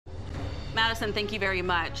Madison, thank you very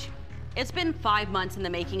much. It's been 5 months in the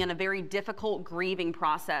making and a very difficult grieving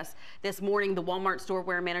process. This morning, the Walmart store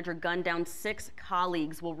where a manager gunned down 6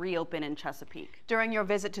 colleagues will reopen in Chesapeake. During your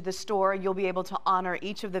visit to the store, you'll be able to honor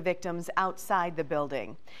each of the victims outside the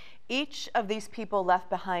building. Each of these people left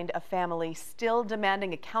behind a family still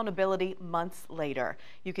demanding accountability months later.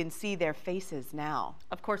 You can see their faces now.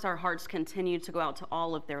 Of course, our hearts continue to go out to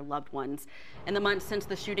all of their loved ones. In the months since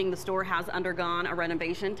the shooting, the store has undergone a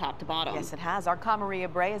renovation top to bottom. Yes, it has. Our KaMaria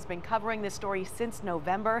Braye has been covering this story since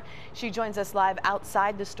November. She joins us live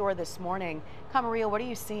outside the store this morning. KaMaria, what are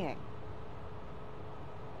you seeing?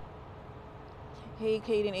 Hey,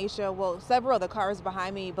 Kate and Aisha. Well, several of the cars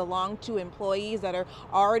behind me belong to employees that are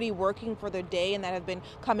already working for their day and that have been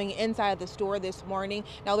coming inside the store this morning.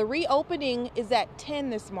 Now, the reopening is at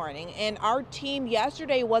 10 this morning, and our team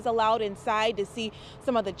yesterday was allowed inside to see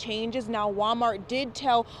some of the changes. Now, Walmart did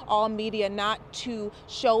tell all media not to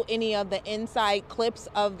show any of the inside clips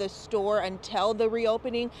of the store until the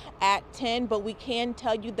reopening at 10, but we can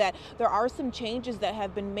tell you that there are some changes that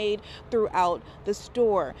have been made throughout the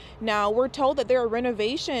store. Now, we're told that there are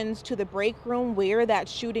renovations to the break room where that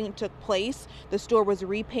shooting took place. The store was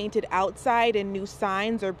repainted outside and new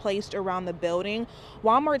signs are placed around the building.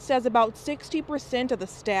 Walmart says about 60% of the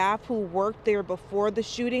staff who worked there before the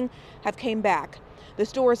shooting have came back. The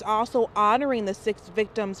store is also honoring the 6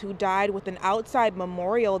 victims who died with an outside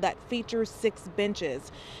memorial that features 6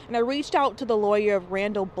 benches. And I reached out to the lawyer of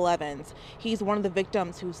Randall Blevins. He's one of the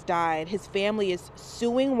victims who's died. His family is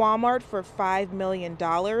suing Walmart for $5 million.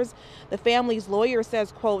 The family's lawyer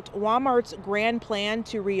says, quote, Walmart's grand plan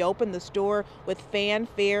to reopen the store with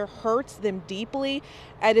fanfare hurts them deeply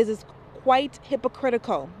and is quite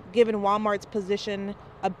hypocritical given Walmart's position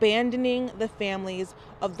abandoning the families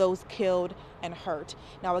of those killed and hurt.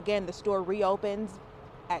 Now again, the store reopens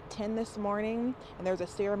at 10 this morning, and there's a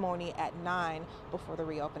ceremony at 9 before the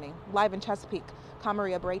reopening. Live in Chesapeake,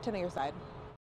 KaMaria Braye, 10 on your side.